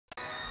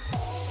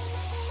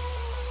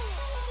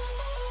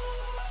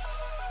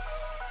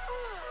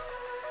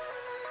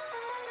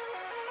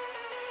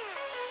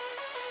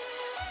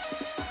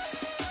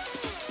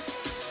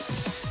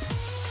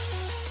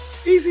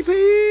Easy Peeps,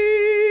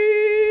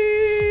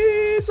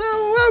 and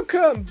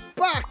welcome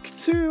back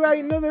to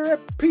another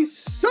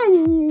episode.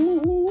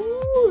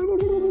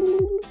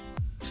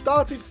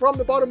 Started from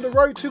the bottom, the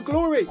road to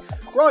glory.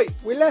 Right,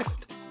 we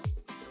left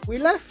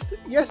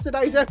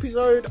yesterday's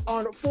episode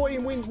on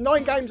 14 wins,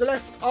 9 games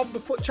left of the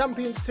FUT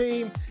Champions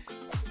team.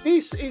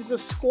 This is the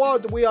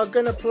squad we are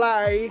going to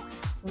play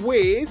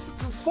with.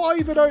 For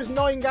 5 of those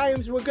 9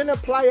 games, we're going to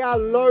play our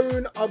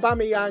lone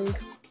Aubameyang.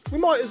 We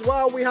might as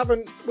well. We're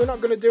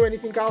not going to do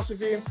anything else with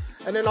him.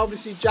 And then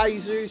obviously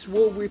Jesus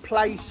will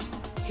replace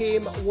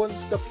him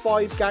once the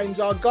 5 games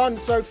are gone.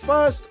 So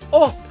first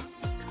up,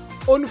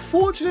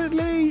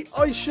 unfortunately,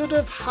 I should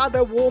have had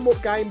a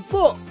warm-up game,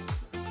 but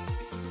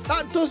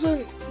that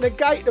doesn't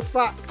negate the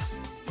fact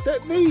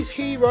that these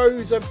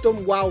heroes have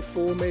done well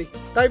for me.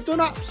 They've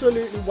done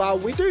absolutely well.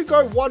 We do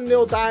go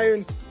 1-0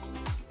 down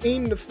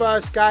in the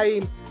first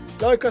game.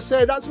 Like I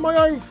said, that's my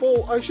own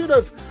fault. I should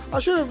have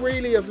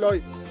really have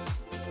like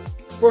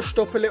rushed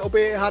up a little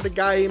bit, had a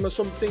game or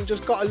something,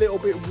 just got a little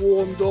bit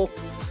warmed up,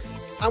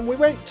 and we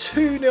went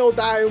 2-0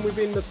 down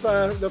within the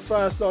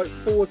first like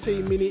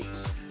 14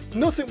 minutes.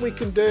 Nothing we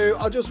can do.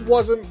 I just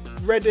wasn't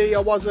ready.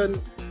 I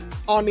wasn't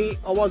on it.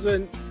 I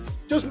wasn't,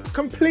 just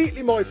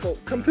completely my fault.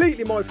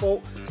 Completely my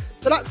fault.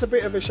 So that's a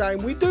bit of a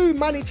shame. We do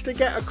manage to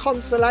get a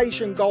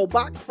consolation goal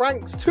back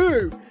thanks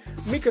to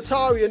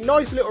Mkhitaryan.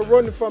 Nice little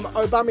run from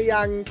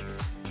Aubameyang,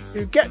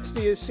 who gets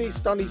the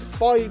assist on his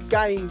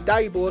 5-game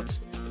debut.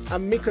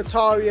 And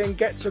Mkhitaryan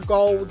gets a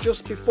goal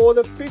just before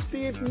the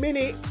 50th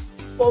minute.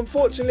 But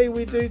unfortunately,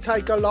 we do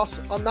take a loss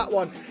on that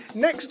one.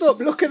 Next up,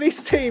 look at this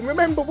team.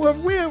 Remember,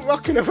 we're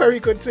rocking a very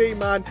good team,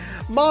 man.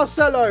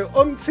 Marcelo,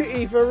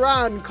 Umtiti,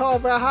 Varane,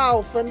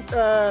 Carvajal,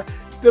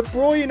 De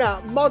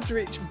Bruyne,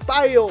 Modric,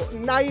 Bale,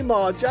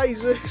 Neymar,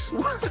 Jesus.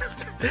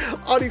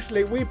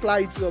 Honestly, we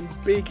played some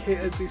big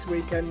hitters this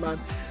weekend, man.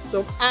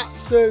 Some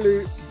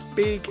absolute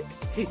big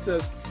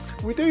hitters.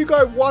 We do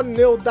go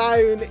 1-0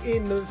 down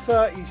in the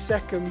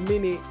 32nd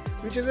minute,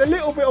 which is a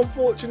little bit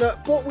unfortunate,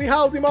 but we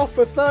held him off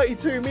for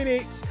 32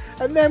 minutes,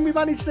 and then we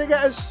managed to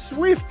get a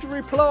swift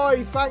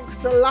reply thanks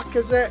to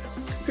Lacazette,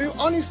 who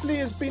honestly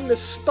has been the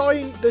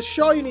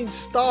shining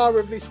star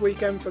of this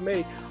weekend for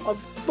me. I've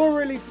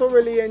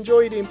thoroughly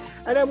enjoyed him.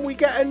 And then we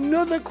get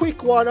another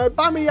quick one.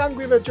 Aubameyang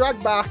with a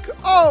drag back.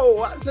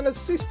 Oh, that's an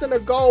assist and a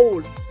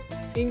goal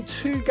in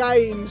 2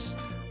 games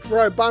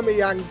for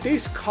Aubameyang.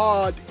 This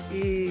card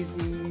is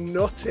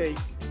nutty,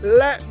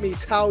 let me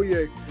tell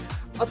you.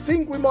 I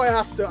think we might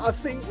have to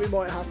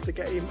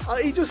get him.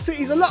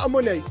 He's a lot of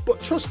money, but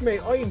trust me,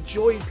 I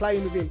enjoy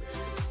playing with him.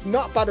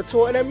 Not bad at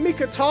all. And then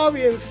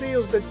Mkhitaryan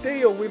seals the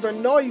deal with a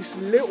nice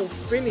little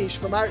finish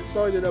from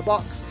outside of the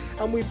box,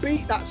 and we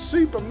beat that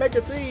super mega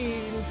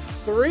team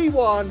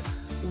 3-1.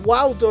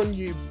 Well done,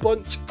 you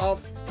bunch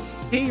of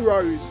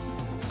heroes.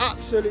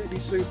 Absolutely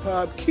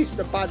superb. Kiss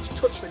the badge,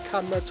 touch the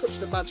camera, touch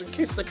the badge and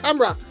kiss the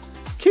camera.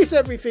 Kiss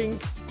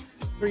everything.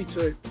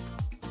 3-2.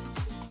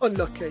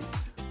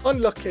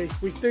 Unlucky.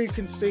 We do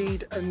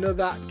concede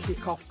another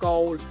kick-off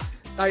goal.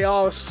 They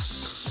are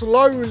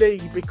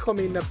slowly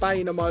becoming the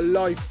bane of my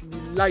life,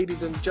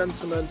 ladies and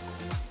gentlemen.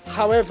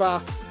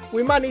 However,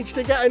 we managed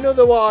to get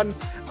another one.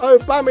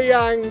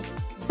 Aubameyang,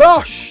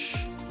 bosh!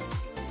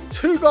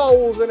 2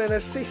 goals and an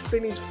assist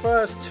in his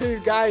first 2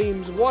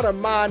 games. What a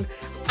man.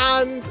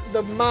 And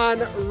the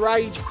man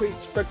rage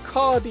quits.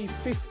 Bacardi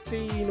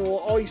 15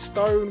 or Ice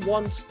Stone,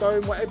 1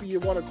 Stone, whatever you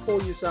want to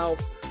call yourself.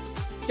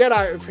 Get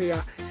out of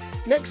here.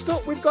 Next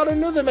up, we've got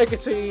another mega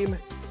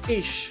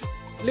team-ish.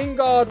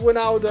 Lingard,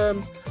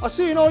 Wijnaldum. I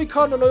see an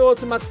icon and I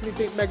automatically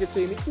think mega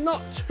team. It's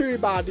not too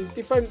bad. His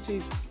defence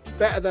is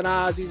better than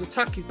ours. His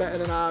attack is better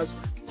than ours.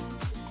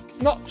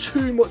 Not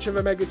too much of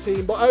a mega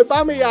team. But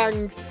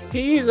Aubameyang,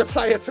 he is a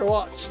player to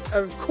watch,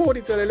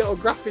 according to the little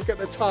graphic at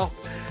the top.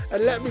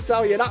 And let me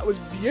tell you, that was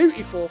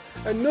beautiful.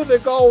 Another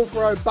goal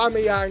for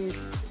Aubameyang.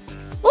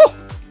 Oh,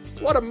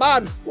 what a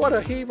man. What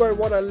a hero.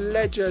 What a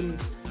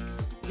legend.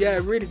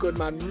 Yeah, really good,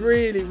 man.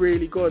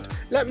 Really good.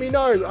 Let me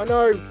know.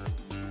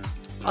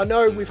 I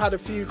know we've had a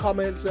few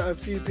comments that a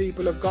few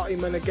people have got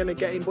him and are going to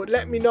get him. But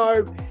let me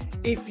know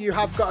if you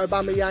have got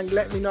Aubameyang.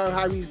 Let me know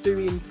how he's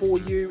doing for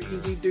you.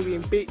 Is he doing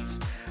bits?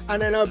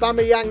 And then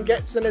Aubameyang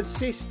gets an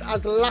assist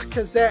as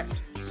Lacazette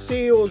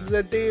seals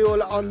the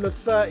deal on the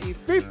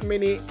 35th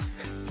minute.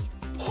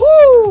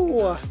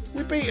 Whoo!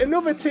 We beat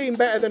another team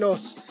better than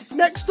us.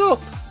 Next up,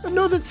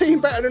 another team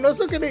better than us.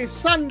 Look at this.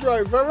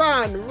 Sandro,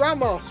 Varane,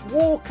 Ramos,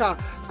 Walker,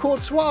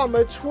 Courtois,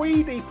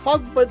 Matuidi,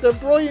 Pogba, De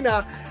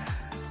Bruyne,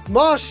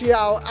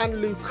 Martial and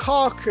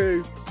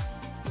Lukaku.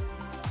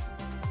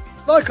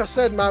 Like I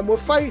said, man, we're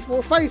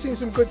facing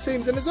some good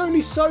teams, and there's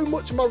only so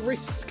much my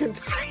wrists can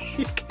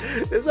take.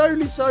 There's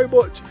only so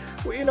much.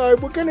 You know,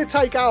 we're going to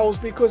take L's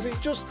because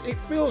it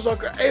feels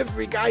like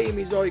every game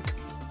is like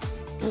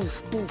a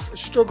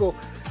struggle.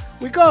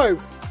 We go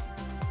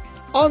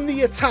on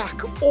the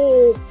attack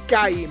all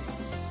game.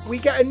 We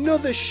get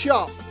another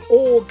shot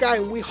all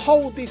game. We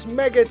hold this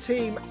mega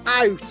team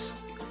out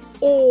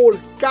all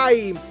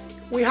game.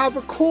 We have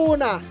a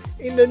corner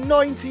in the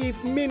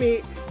 90th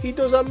minute He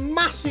does a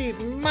massive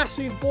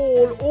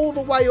ball all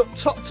the way up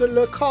top to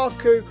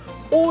Lukaku.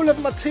 All of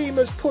my team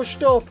has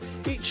pushed up.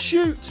 It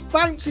shoots,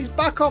 bounces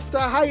back off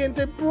to Hay, and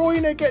De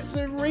Bruyne gets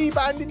a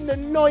rebound in the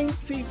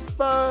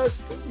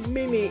 91st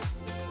minute.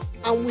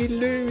 And we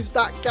lose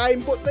that game.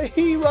 But the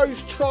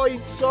Heroes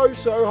tried so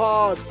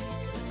hard.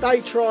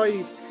 They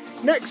tried.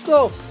 Next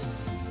up,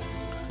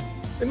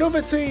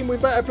 another team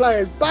with better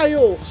players.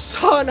 Bale,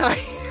 Sane,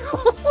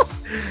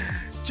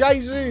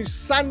 Jesus,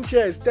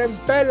 Sanchez,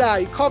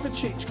 Dembele,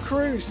 Kovacic,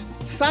 Cruz,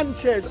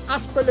 Sanchez,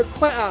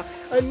 Azpilicueta,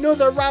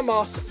 another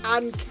Ramos,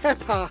 and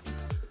Kepa.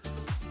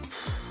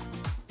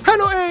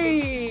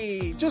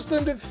 Penalty! Just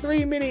under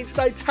 3 minutes,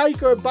 they take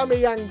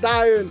Aubameyang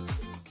down.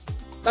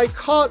 They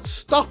can't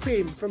stop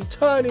him from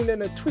turning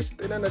and a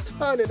twisting and a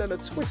turning and a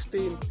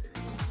twisting.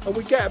 And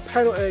we get a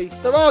penalty.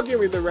 They're arguing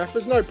with the ref,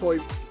 there's no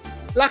point.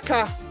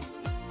 Laka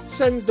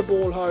sends the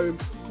ball home.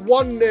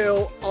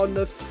 1-0 on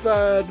the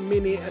 3rd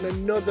minute, and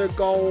another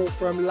goal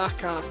from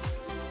Laka.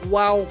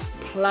 Well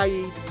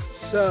played,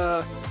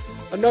 sir.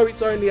 I know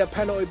it's only a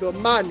penalty, but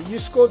man, you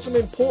scored some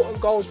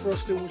important goals for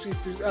us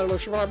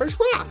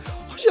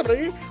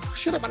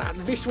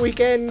this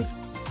weekend.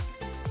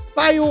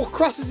 Bale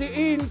crosses it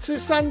in to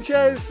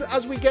Sanchez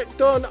as we get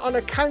done on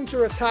a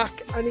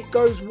counter-attack, and it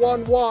goes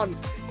 1-1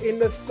 in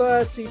the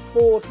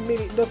 34th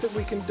minute. Nothing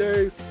we can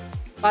do.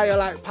 Bale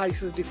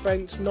outpaces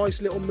defence. Nice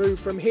little move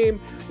from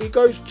him. He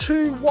goes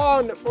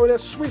 2-1 for a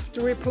swift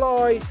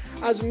reply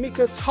as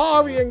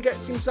Mkhitaryan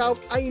gets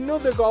himself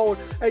another goal.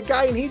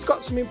 Again, he's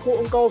got some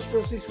important goals for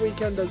us this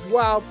weekend as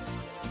well.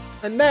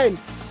 And then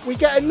we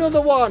get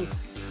another one.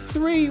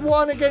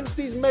 3-1 against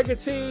his mega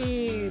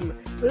team.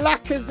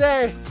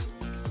 Lacazette.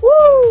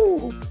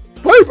 Woo!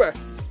 Baby!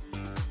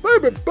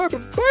 Baby, baby,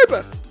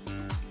 baby!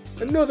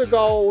 Another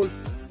goal.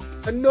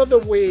 Another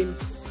win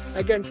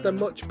against a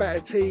much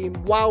better team.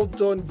 Well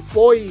done,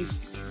 boys.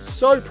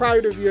 So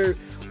proud of you.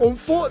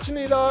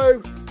 Unfortunately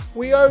though,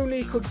 we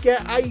only could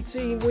get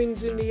 18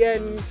 wins in the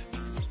end.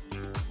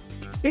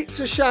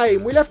 It's a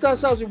shame. We left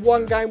ourselves with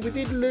one game. We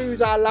did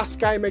lose our last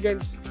game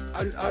against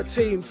a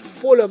team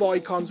full of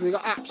icons. We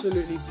got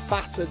absolutely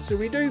battered. So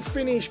we do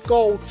finish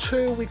gold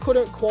 2. We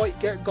couldn't quite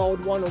get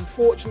gold 1,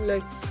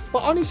 unfortunately. But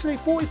honestly,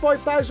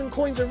 45,000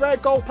 coins, a rare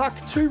gold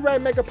pack, 2 rare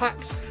mega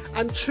packs,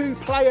 and 2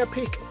 player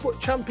pick FUT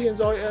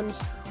Champions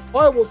items.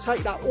 I will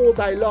take that all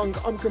day long.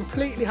 I'm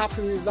completely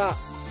happy with that.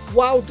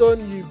 Well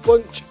done, you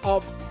bunch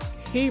of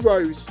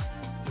heroes.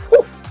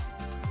 Whew.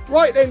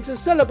 Right then, to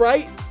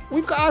celebrate,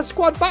 we've got our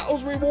squad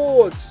battles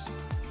rewards.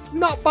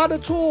 Not bad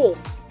at all.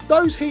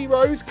 Those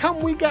heroes, can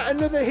we get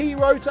another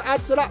hero to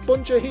add to that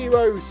bunch of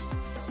heroes?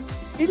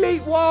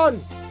 Elite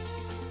 1.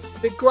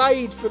 The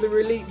grade for the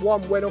Elite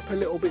 1 went up a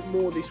little bit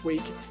more this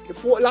week.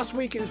 Last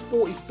week it was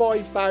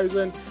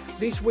 45,000.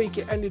 This week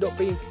it ended up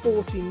being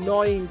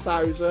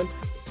 49,000.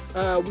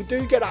 We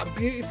do get that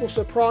beautiful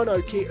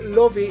Soprano kit.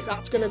 Love it.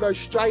 That's going to go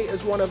straight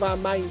as one of our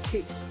main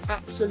kits.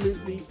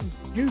 Absolutely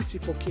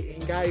beautiful kit in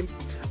game.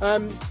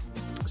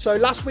 So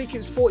last week it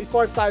was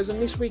 45,000.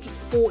 This week it's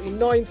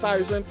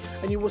 49,000.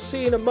 And you will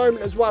see in a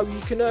moment as well, you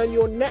can earn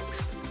your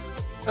next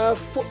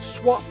FUT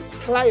swap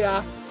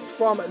player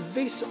from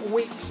this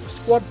week's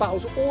squad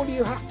battles. All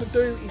you have to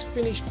do is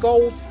finish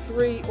gold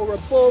 3 or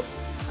above,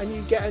 and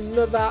you get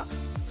another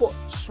FUT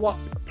swap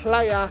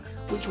player,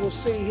 which we'll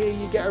see here.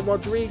 You get a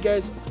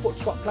Rodriguez FUT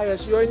swap player,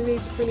 so you only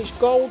need to finish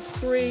gold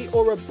 3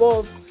 or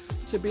above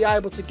to be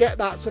able to get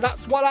that. So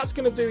that's what that's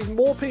going to do, is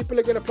more people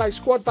are going to play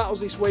squad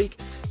battles this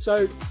week.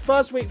 So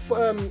first week,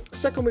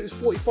 second week was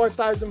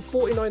 45,000,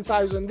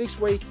 49,000 this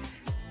week.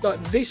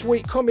 But this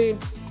week coming,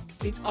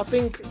 I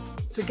think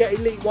to get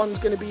Elite 1 is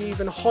going to be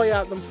even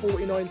higher than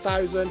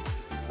 49,000.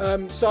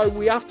 So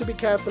we have to be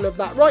careful of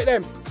that. Right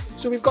then,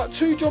 so we've got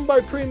 2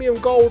 Jumbo Premium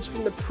Golds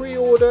from the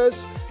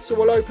pre-orders. So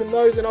we'll open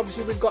those, and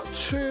obviously we've got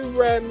 2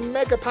 rare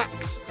mega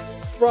packs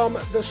from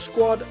the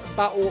squad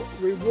battle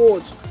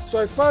rewards.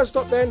 So first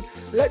up then,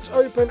 let's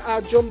open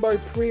our Jumbo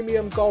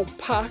Premium Gold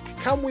pack.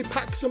 Can we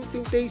pack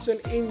something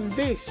decent in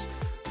this?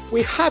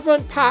 We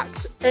haven't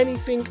packed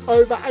anything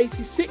over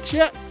 86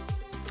 yet.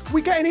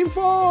 We're getting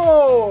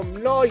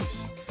Inform.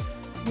 Nice.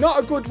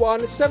 Not a good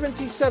one.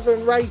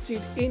 77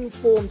 rated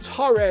Inform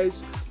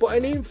Torres, but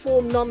an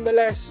Inform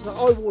nonetheless. So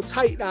I will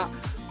take that.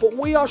 But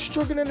we are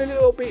struggling a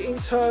little bit in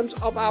terms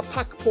of our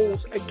pack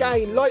pulls.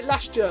 Again, like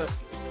last year,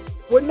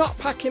 we're not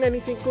packing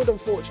anything good,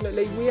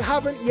 unfortunately. We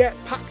haven't yet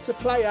packed a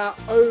player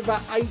over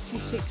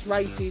 86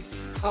 rated.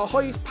 Our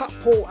highest pack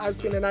pull has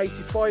been an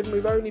 85, and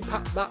we've only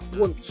packed that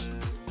once.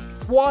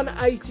 1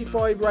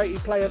 85 rated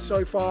player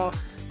so far.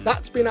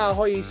 That's been our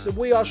highest, so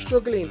we are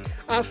struggling.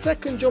 Our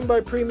second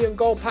Jumbo Premium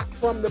Gold pack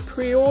from the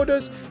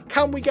pre-orders.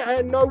 Can we get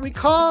it? No, we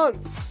can't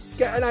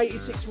get an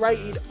 86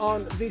 rated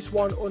on this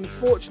one,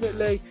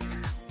 unfortunately.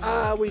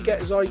 We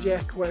get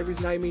Ziyech, whatever his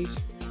name is.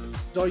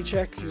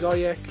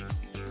 Ziyech,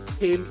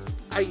 him.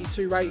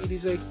 82 rated,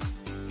 is he?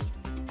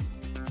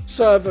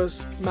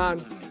 Servers,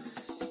 man.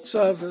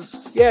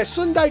 Servers. Yeah,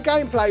 Sunday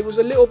gameplay was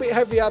a little bit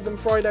heavier than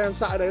Friday and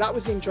Saturday. That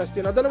was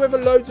interesting. I don't know whether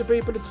loads of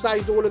people had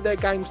saved all of their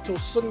games till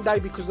Sunday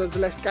because there's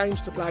less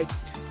games to play.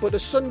 But the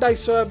Sunday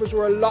servers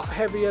were a lot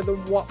heavier than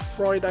what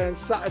Friday and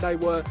Saturday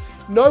were.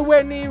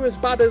 Nowhere near as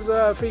bad as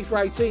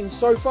FIFA 18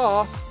 so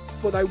far,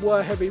 but they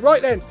were heavy.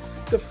 Right then,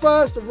 the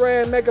first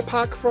rare mega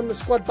pack from the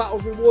Squad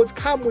Battles rewards.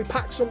 Can we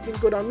pack something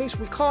good on this?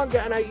 We can't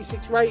get an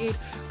 86 rated,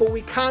 but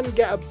we can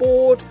get a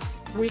board.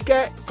 We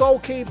get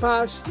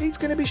goalkeepers. It's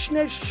going to be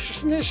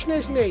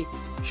Szczesny.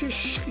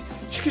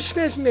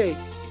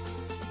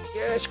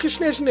 Yeah,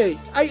 Szczesny.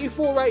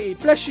 84 rated.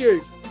 Bless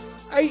you.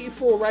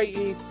 84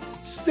 rated.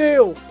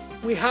 Still,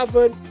 we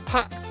haven't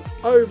packed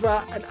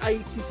over an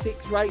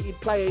 86 rated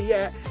player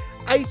yet.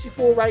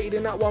 84 rated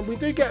in that one. We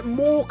do get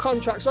more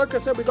contracts. Like I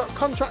said, we've got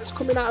contracts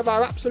coming out of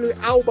our absolute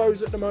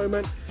elbows at the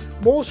moment.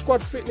 More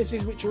squad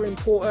fitnesses, which are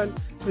important.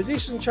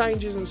 Position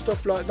changes and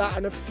stuff like that.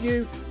 And a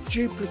few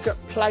duplicate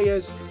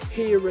players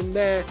here and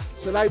there.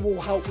 So they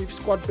will help with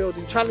squad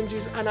building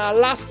challenges. And our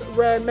last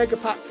rare mega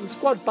pack from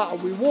Squad Battle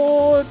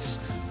rewards.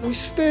 We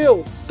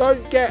still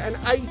don't get an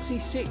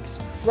 86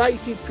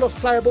 rated plus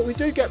player, but we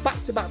do get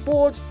back-to-back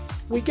boards.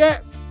 We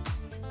get...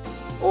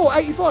 oh,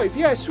 85.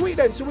 Yeah, sweet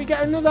then. So we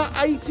get another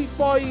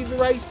 85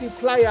 rated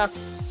player.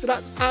 So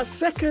that's our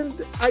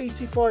second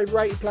 85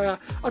 rated player.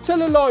 I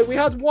tell a lie, we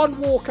had one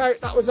walkout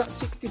that was that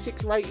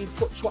 66 rated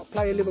foot swap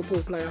player,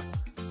 Liverpool player.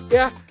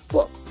 Yeah,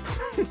 but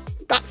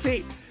that's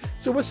it.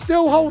 So we're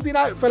still holding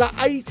out for that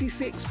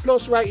 86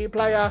 plus rated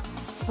player.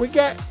 We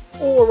get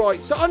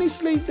alright. So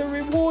honestly, the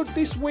rewards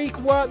this week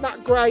weren't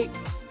that great.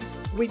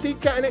 We did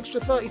get an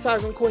extra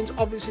 30,000 coins,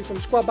 obviously, from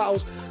Squad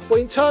Battles. But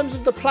in terms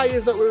of the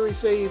players that we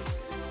received,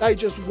 they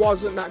just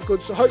wasn't that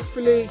good. So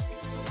hopefully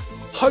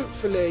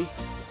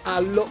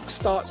our luck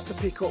starts to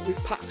pick up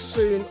with packs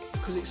soon,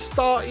 because it's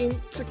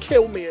starting to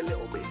kill me a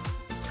little bit.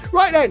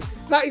 Right then,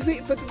 that is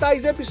it for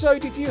today's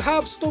episode. If you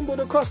have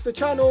stumbled across the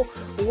channel,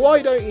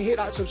 why don't you hit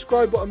that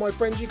subscribe button, my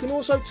friends? You can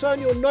also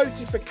turn your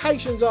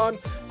notifications on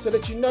so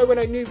that you know when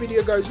a new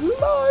video goes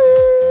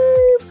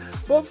live.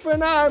 But for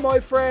now,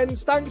 my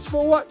friends, thanks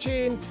for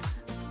watching.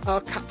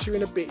 I'll catch you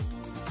in a bit.